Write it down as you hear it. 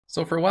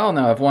So for a while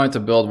now, I've wanted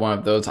to build one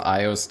of those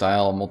IO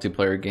style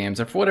multiplayer games,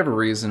 and for whatever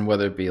reason,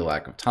 whether it be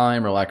lack of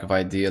time or lack of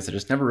ideas, I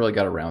just never really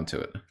got around to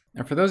it.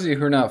 And for those of you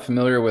who are not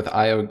familiar with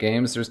IO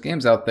games, there's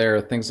games out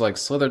there, things like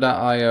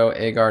Slither.io,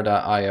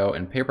 Agar.io,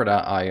 and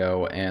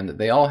Paper.io, and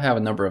they all have a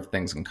number of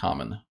things in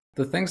common.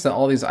 The things that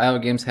all these IO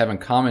games have in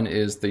common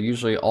is they're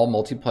usually all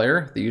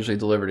multiplayer, they're usually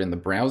delivered in the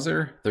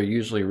browser, they're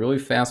usually really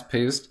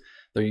fast-paced,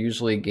 they're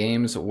usually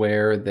games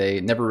where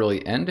they never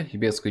really end. You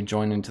basically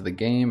join into the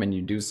game and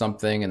you do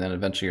something and then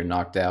eventually you're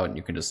knocked out and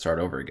you can just start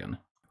over again.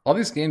 All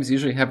these games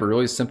usually have a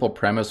really simple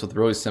premise with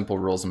really simple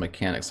rules and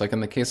mechanics. Like in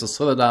the case of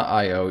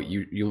Slither.io,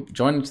 you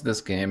join into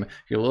this game,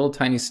 you're a little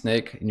tiny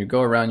snake, and you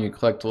go around and you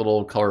collect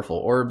little colorful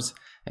orbs,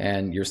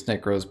 and your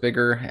snake grows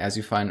bigger as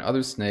you find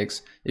other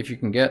snakes. If you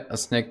can get a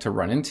snake to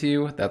run into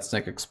you, that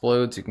snake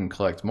explodes, you can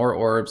collect more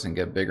orbs and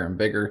get bigger and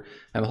bigger,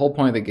 and the whole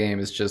point of the game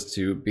is just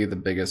to be the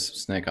biggest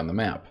snake on the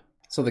map.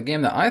 So the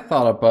game that I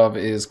thought up of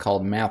is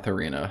called Math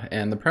Arena,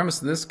 and the premise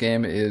of this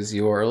game is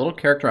you're a little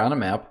character on a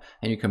map,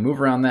 and you can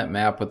move around that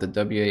map with the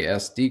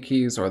WASD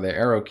keys or the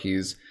arrow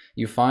keys.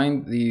 You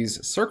find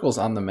these circles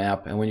on the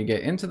map, and when you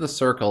get into the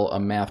circle, a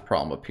math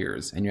problem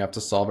appears, and you have to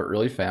solve it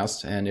really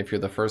fast, and if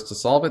you're the first to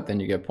solve it, then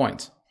you get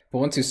points. But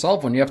once you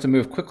solve one, you have to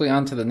move quickly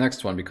on to the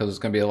next one because there's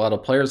going to be a lot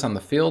of players on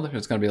the field,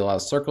 there's going to be a lot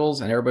of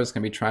circles, and everybody's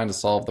going to be trying to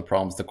solve the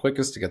problems the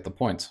quickest to get the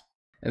points.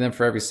 And then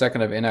for every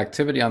second of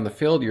inactivity on the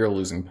field, you're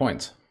losing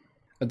points.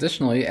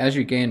 Additionally, as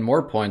you gain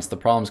more points, the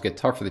problems get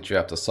tougher that you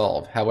have to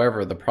solve.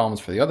 However, the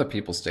problems for the other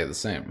people stay the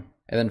same.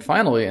 And then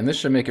finally, and this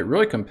should make it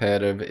really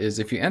competitive, is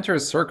if you enter a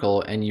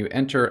circle and you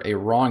enter a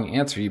wrong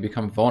answer, you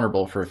become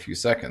vulnerable for a few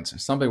seconds.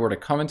 If somebody were to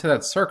come into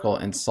that circle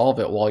and solve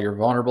it while you're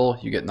vulnerable,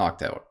 you get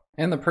knocked out.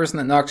 And the person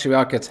that knocks you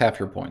out gets half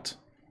your points.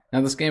 Now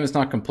this game is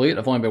not complete.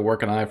 I've only been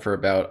working on it for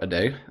about a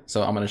day,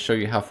 so I'm going to show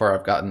you how far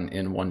I've gotten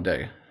in one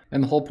day.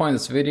 And the whole point of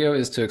this video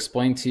is to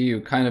explain to you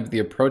kind of the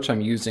approach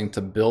I'm using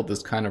to build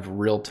this kind of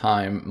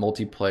real-time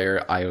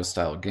multiplayer IO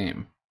style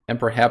game. And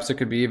perhaps it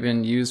could be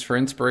even used for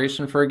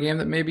inspiration for a game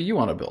that maybe you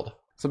want to build.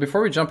 So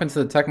before we jump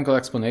into the technical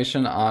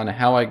explanation on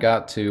how I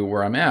got to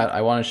where I'm at,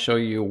 I want to show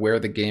you where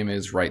the game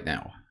is right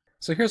now.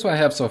 So here's what I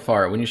have so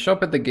far. When you show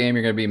up at the game,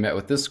 you're going to be met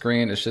with this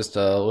screen. It's just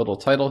a little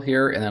title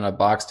here and then a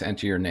box to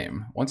enter your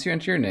name. Once you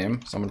enter your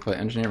name, so I'm going to put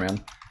Engineer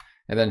Man,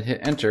 and then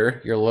hit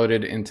enter, you're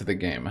loaded into the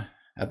game.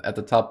 At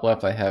the top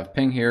left, I have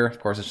ping here. Of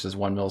course, it's just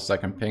 1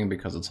 millisecond ping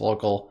because it's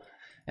local.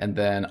 And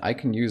then I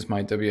can use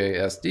my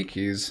WASD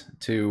keys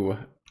to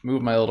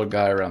move my little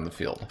guy around the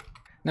field.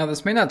 Now,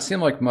 this may not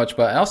seem like much,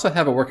 but I also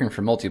have it working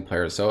for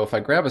multiplayer. So if I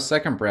grab a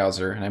second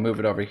browser and I move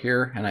it over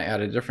here and I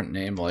add a different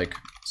name like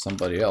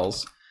somebody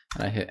else,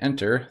 and I hit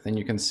enter, then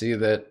you can see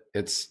that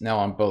it's now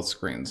on both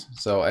screens.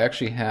 So I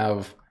actually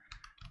have,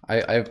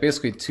 I have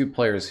basically 2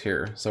 players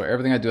here. So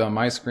everything I do on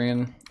my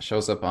screen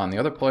shows up on the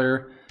other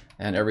player,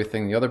 and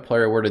everything the other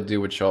player were to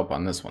do would show up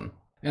on this one.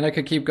 And I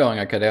could keep going.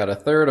 I could add a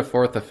third, a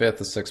fourth, a fifth,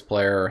 a sixth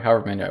player, or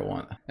however many I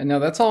want. And now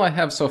that's all I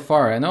have so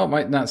far. I know it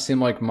might not seem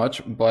like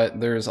much,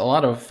 but there's a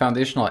lot of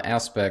foundational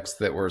aspects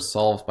that were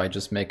solved by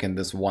just making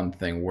this one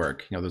thing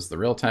work. You know, there's the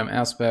real-time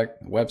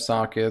aspect,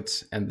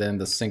 WebSockets, and then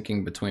the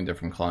syncing between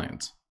different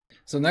clients.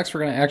 So next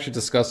we're going to actually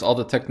discuss all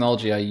the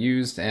technology I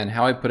used and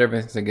how I put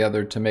everything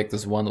together to make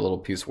this one little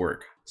piece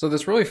work. So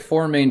there's really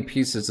 4 main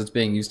pieces that's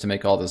being used to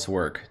make all this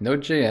work: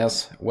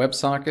 Node.js,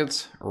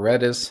 WebSockets,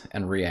 Redis,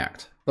 and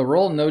React. The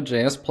role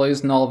Node.js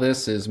plays in all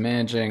this is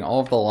managing all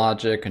of the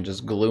logic and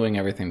just gluing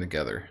everything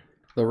together.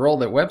 The role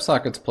that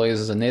WebSockets plays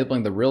is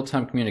enabling the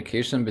real-time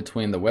communication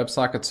between the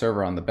WebSocket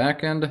server on the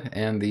back end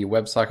and the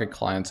WebSocket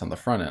clients on the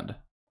front end.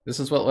 This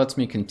is what lets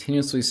me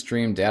continuously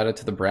stream data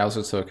to the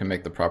browser so it can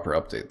make the proper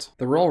updates.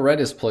 The role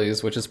Redis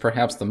plays, which is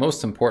perhaps the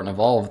most important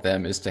of all of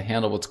them, is to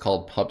handle what's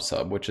called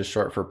PubSub, which is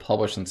short for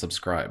publish and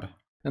subscribe.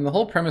 And the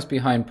whole premise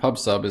behind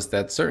PubSub is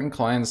that certain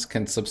clients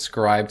can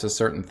subscribe to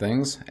certain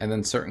things, and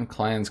then certain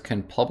clients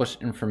can publish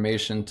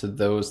information to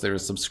those that are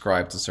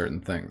subscribed to certain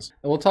things.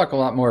 And we'll talk a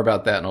lot more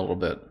about that in a little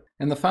bit.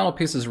 And the final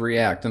piece is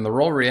React, and the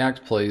role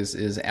React plays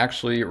is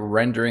actually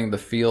rendering the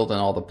field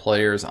and all the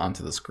players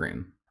onto the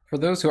screen. For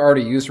those who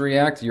already use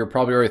React, you're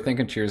probably already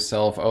thinking to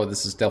yourself, oh,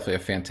 this is definitely a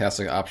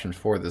fantastic option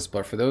for this.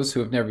 But for those who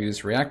have never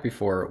used React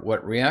before,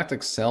 what React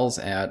excels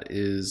at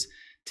is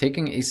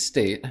taking a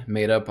state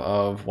made up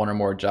of 1 or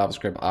more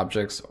JavaScript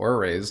objects or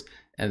arrays,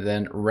 and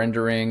then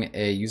rendering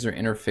a user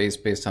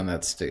interface based on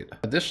that state.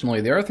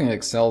 Additionally, the other thing it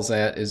excels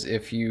at is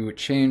if you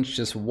change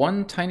just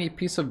one tiny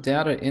piece of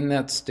data in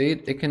that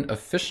state, it can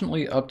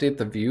efficiently update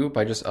the view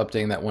by just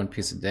updating that one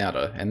piece of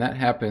data. And that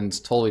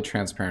happens totally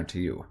transparent to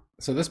you.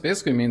 So this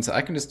basically means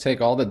I can just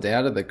take all the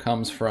data that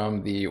comes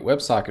from the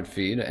WebSocket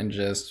feed and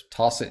just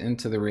toss it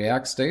into the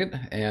React state,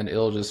 and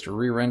it'll just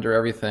re-render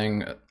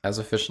everything as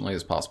efficiently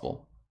as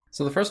possible.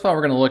 So the first file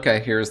we're going to look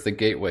at here is the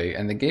gateway,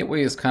 and the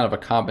gateway is kind of a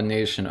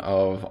combination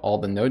of all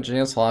the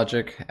Node.js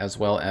logic as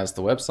well as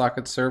the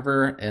WebSocket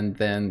server and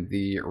then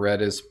the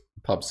Redis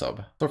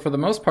PubSub. So for the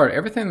most part,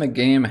 everything in the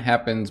game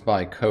happens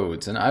by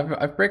codes, and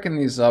I've broken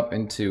these up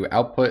into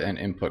output and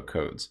input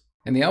codes.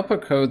 And the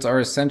output codes are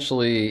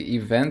essentially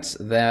events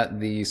that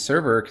the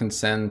server can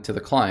send to the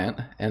client,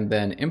 and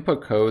then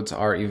input codes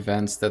are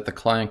events that the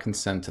client can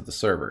send to the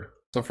server.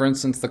 So for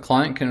instance, the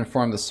client can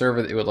inform the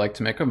server that it would like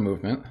to make a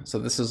movement. So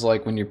this is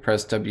like when you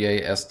press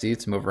WASD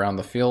to move around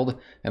the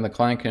field, and the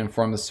client can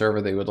inform the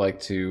server that it would like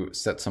to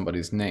set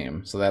somebody's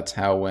name. So that's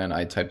how when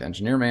I typed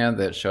engineer man,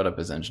 that showed up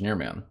as engineer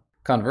man.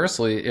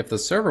 Conversely, if the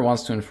server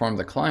wants to inform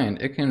the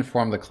client, it can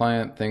inform the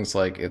client things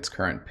like its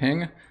current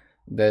ping,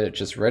 that it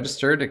just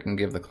registered. It can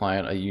give the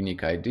client a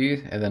unique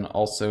ID, and then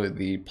also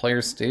the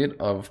player state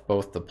of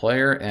both the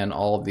player and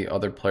all of the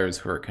other players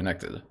who are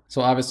connected.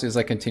 So obviously, as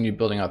I continue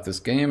building out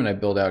this game and I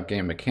build out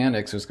game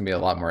mechanics, there's going to be a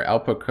lot more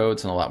output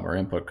codes and a lot more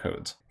input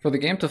codes. For the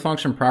game to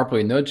function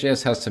properly,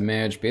 Node.js has to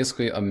manage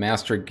basically a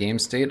master game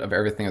state of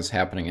everything that's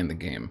happening in the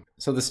game.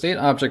 So the state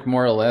object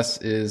more or less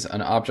is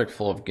an object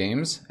full of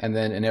games, and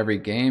then in every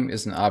game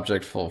is an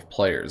object full of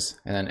players,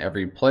 and then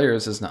every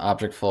players is an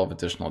object full of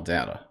additional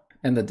data.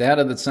 And the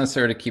data that's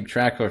necessary to keep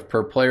track of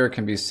per player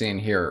can be seen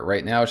here.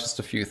 Right now it's just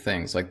a few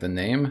things like the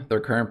name,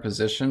 their current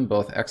position,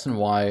 both X and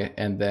Y,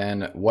 and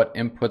then what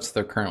inputs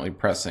they're currently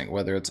pressing,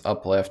 whether it's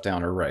up, left,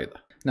 down, or right.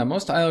 Now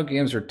most IO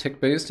games are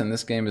tick-based, and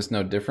this game is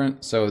no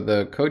different. So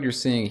the code you're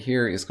seeing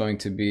here is going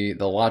to be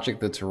the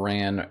logic that's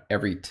ran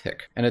every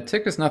tick. And a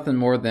tick is nothing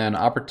more than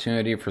an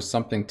opportunity for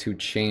something to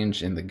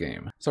change in the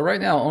game. So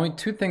right now only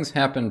two things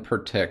happen per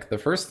tick. The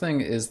first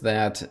thing is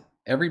that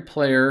every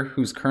player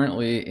who's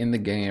currently in the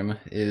game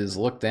is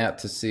looked at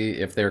to see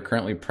if they're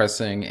currently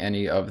pressing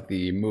any of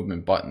the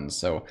movement buttons.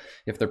 So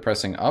if they're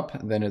pressing up,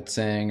 then it's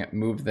saying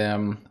move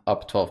them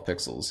up 12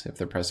 pixels. If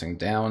they're pressing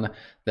down,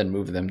 then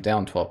move them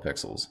down 12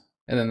 pixels.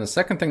 And then the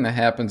second thing that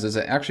happens is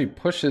it actually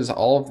pushes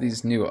all of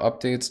these new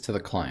updates to the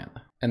client.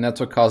 And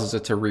that's what causes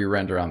it to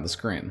re-render on the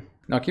screen.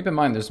 Now keep in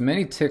mind there's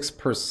many ticks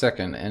per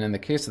second, and in the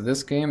case of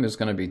this game there's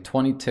going to be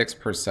 20 ticks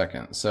per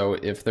second. So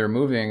if they're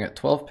moving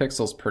 12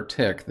 pixels per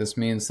tick, this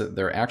means that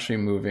they're actually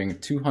moving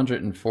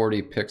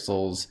 240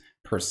 pixels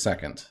per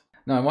second.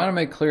 Now I want to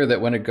make clear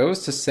that when it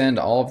goes to send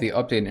all of the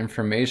updated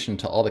information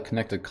to all the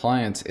connected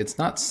clients, it's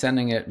not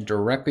sending it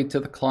directly to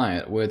the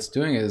client. What it's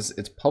doing is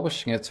it's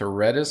publishing it to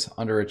Redis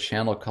under a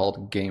channel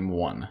called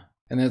Game1.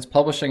 And then it's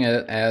publishing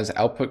it as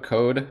output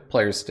code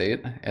player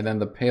state, and then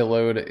the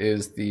payload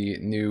is the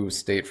new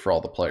state for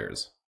all the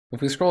players. If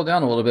we scroll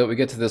down a little bit, we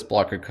get to this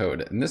block of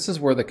code, and this is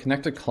where the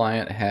connected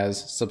client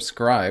has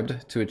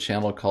subscribed to a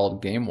channel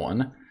called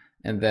Game1,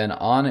 and then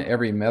on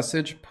every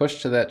message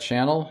pushed to that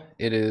channel,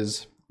 it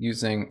is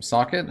using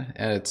socket,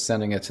 and it's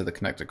sending it to the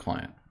connected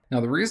client. Now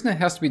the reason it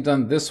has to be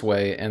done this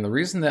way, and the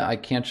reason that I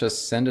can't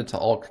just send it to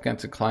all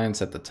connected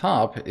clients at the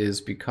top,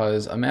 is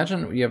because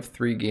imagine we have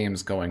 3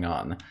 games going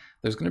on.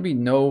 There's going to be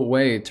no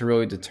way to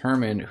really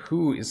determine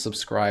who is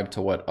subscribed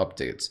to what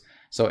updates.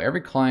 So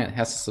every client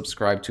has to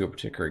subscribe to a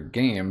particular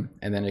game,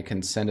 and then it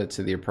can send it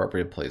to the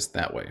appropriate place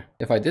that way.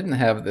 If I didn't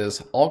have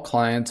this, all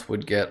clients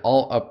would get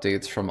all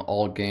updates from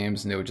all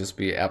games, and it would just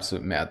be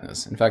absolute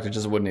madness. In fact, it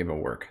just wouldn't even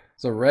work.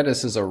 So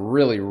Redis is a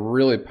really,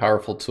 really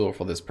powerful tool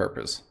for this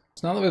purpose.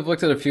 So now that we've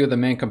looked at a few of the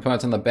main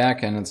components on the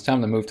back end, it's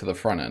time to move to the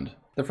front end.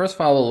 The first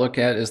file we'll look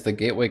at is the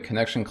gateway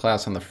connection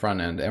class on the front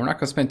end, and we're not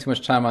going to spend too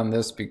much time on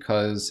this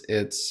because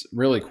it's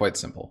really quite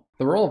simple.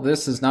 The role of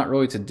this is not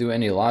really to do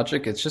any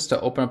logic, it's just to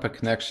open up a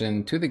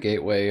connection to the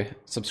gateway,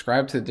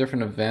 subscribe to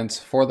different events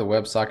for the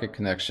WebSocket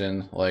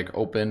connection, like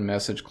open,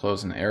 message,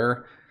 close, and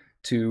error,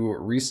 to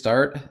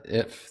restart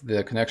if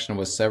the connection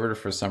was severed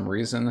for some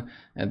reason,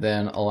 and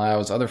then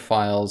allows other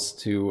files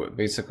to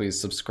basically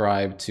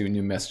subscribe to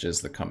new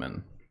messages that come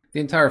in. The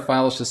entire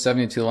file is just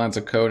 72 lines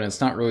of code, and it's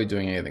not really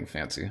doing anything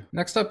fancy.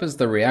 Next up is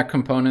the React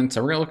components,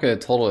 and we're going to look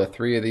at a total of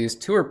 3 of these.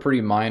 2 are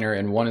pretty minor,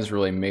 and 1 is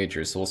really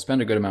major, so we'll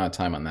spend a good amount of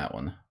time on that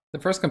one. The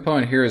first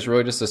component here is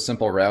really just a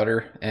simple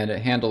router, and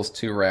it handles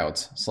 2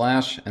 routes,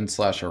 slash and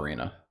slash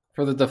arena.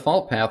 For the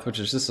default path, which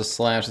is just a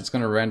slash, it's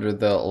going to render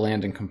the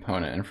landing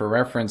component, and for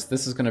reference,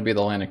 this is going to be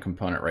the landing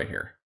component right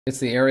here. It's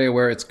the area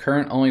where its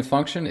current only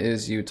function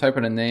is you type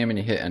in a name and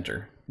you hit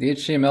enter. The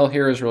HTML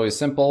here is really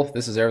simple.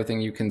 This is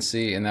everything you can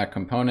see in that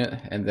component,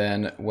 and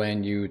then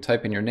when you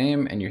type in your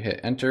name and you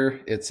hit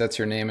enter, it sets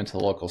your name into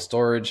local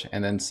storage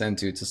and then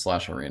sends you to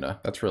slash arena.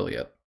 That's really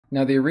it.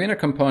 Now the arena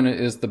component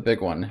is the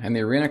big one, and the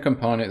arena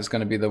component is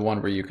going to be the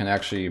one where you can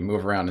actually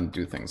move around and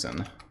do things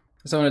in.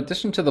 So in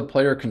addition to the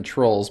player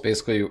controls,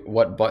 basically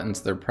what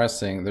buttons they're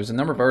pressing, there's a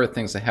number of other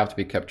things that have to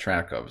be kept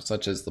track of,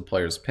 such as the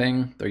player's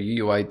ping, their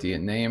UUID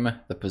and name,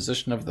 the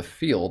position of the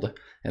field,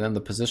 and then the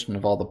position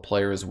of all the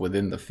players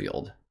within the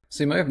field.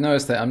 So you might have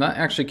noticed that I'm not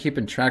actually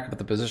keeping track of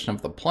the position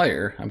of the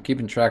player, I'm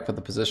keeping track of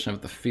the position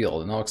of the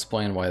field, and I'll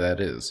explain why that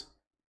is.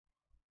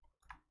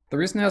 The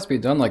reason it has to be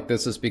done like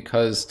this is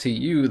because to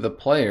you, the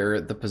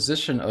player, the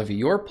position of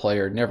your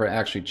player never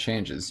actually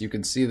changes. You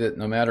can see that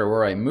no matter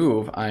where I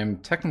move, I'm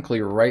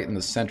technically right in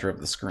the center of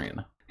the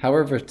screen.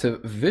 However, to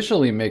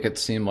visually make it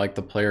seem like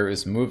the player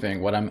is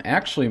moving, what I'm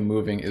actually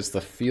moving is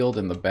the field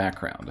in the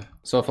background.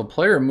 So if a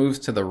player moves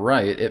to the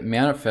right, it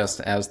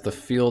manifests as the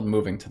field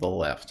moving to the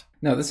left.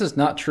 Now, this is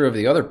not true of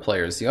the other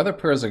players. The other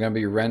players are going to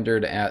be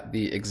rendered at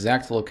the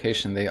exact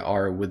location they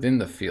are within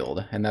the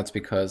field, and that's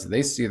because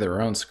they see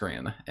their own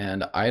screen,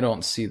 and I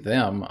don't see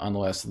them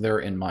unless they're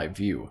in my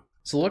view.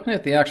 So looking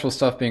at the actual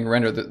stuff being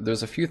rendered,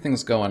 there's a few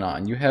things going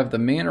on. You have the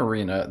main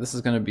arena. This is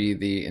going to be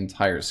the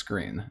entire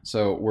screen.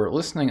 So we're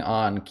listening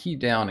on key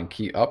down and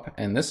key up,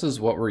 and this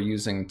is what we're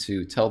using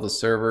to tell the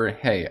server,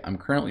 hey, I'm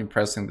currently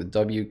pressing the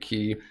W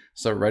key,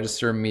 so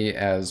register me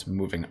as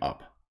moving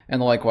up.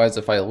 And likewise,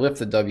 if I lift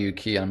the W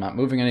key and I'm not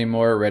moving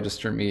anymore,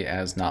 register me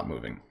as not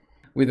moving.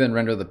 We then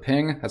render the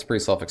ping. That's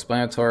pretty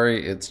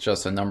self-explanatory. It's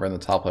just a number in the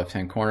top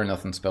left-hand corner,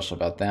 nothing special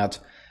about that.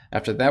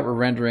 After that, we're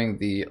rendering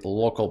the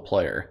local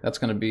player. That's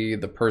going to be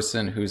the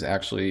person who's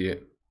actually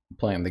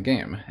playing the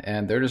game.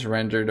 And they're just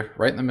rendered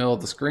right in the middle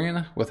of the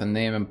screen with a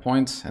name and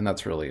points, and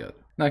that's really it.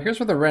 Now here's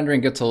where the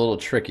rendering gets a little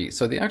tricky.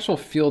 So the actual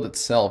field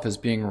itself is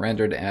being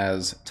rendered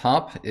as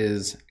top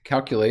is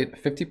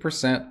calculate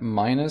 50%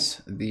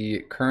 minus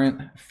the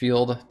current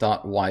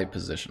field.y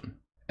position.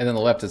 And then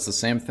the left is the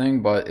same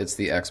thing, but it's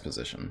the X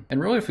position.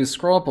 And really, if we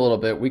scroll up a little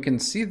bit, we can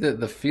see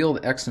that the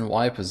field X and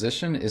Y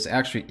position is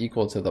actually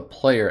equal to the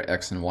player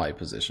X and Y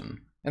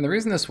position. And the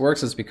reason this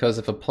works is because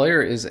if a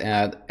player is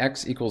at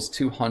X equals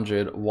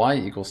 200, Y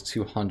equals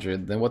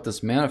 200, then what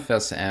this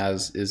manifests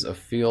as is a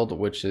field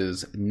which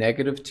is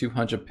negative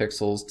 200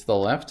 pixels to the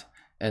left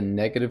and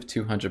negative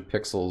 200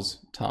 pixels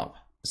top.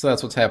 So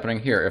that's what's happening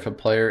here. If a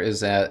player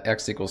is at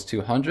X equals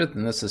 200,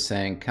 then this is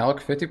saying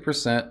calc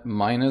 50%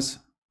 minus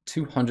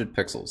 200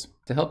 pixels.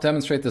 To help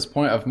demonstrate this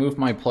point, I've moved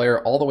my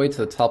player all the way to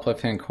the top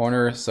left-hand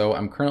corner, so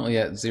I'm currently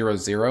at 0,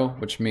 0,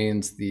 which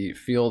means the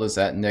field is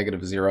at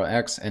negative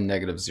 0x and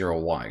negative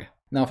 0y.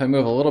 Now if I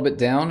move a little bit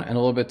down and a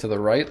little bit to the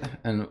right,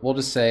 and we'll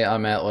just say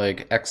I'm at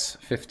like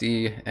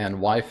x50 and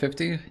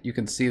y50, you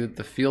can see that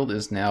the field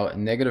is now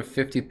negative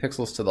 50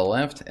 pixels to the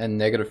left and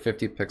negative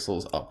 50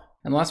 pixels up.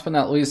 And last but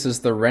not least is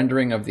the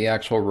rendering of the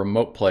actual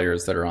remote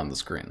players that are on the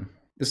screen.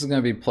 This is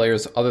going to be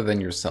players other than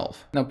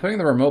yourself. Now putting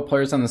the remote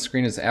players on the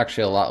screen is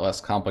actually a lot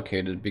less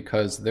complicated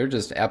because they're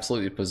just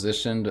absolutely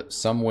positioned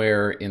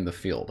somewhere in the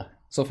field.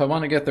 So if I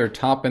want to get their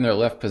top and their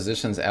left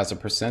positions as a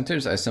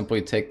percentage, I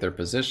simply take their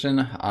position,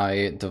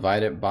 I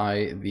divide it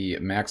by the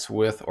max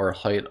width or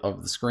height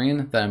of the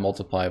screen, then I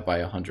multiply it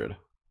by 100.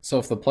 So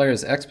if the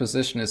player's X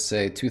position is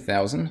say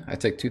 2000, I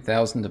take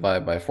 2000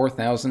 divided by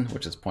 4000,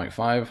 which is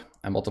 0.5,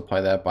 I multiply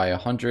that by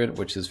 100,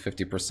 which is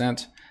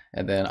 50%,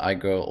 and then I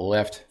go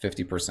left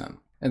 50%.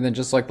 And then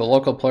just like the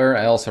local player,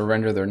 I also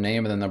render their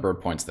name and the number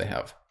of points they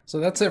have. So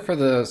that's it for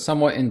the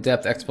somewhat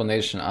in-depth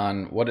explanation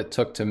on what it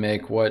took to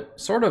make what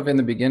sort of in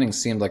the beginning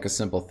seemed like a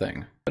simple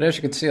thing. But as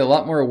you can see, a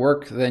lot more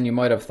work than you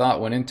might have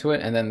thought went into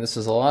it, and then this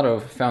is a lot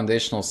of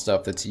foundational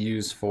stuff that's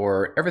used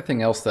for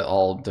everything else that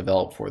I'll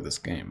develop for this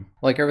game.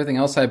 Like everything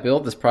else I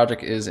build, this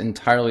project is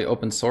entirely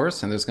open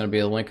source, and there's going to be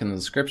a link in the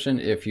description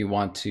if you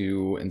want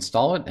to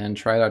install it and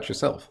try it out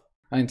yourself.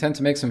 I intend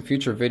to make some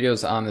future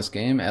videos on this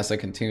game as I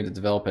continue to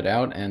develop it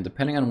out, and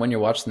depending on when you're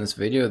watching this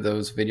video,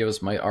 those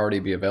videos might already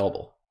be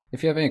available.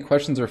 If you have any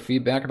questions or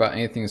feedback about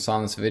anything you saw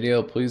in this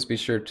video, please be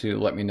sure to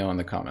let me know in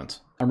the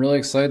comments. I'm really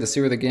excited to see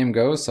where the game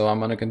goes, so I'm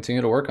going to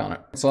continue to work on it.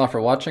 Thanks a lot for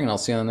watching, and I'll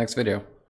see you in the next video.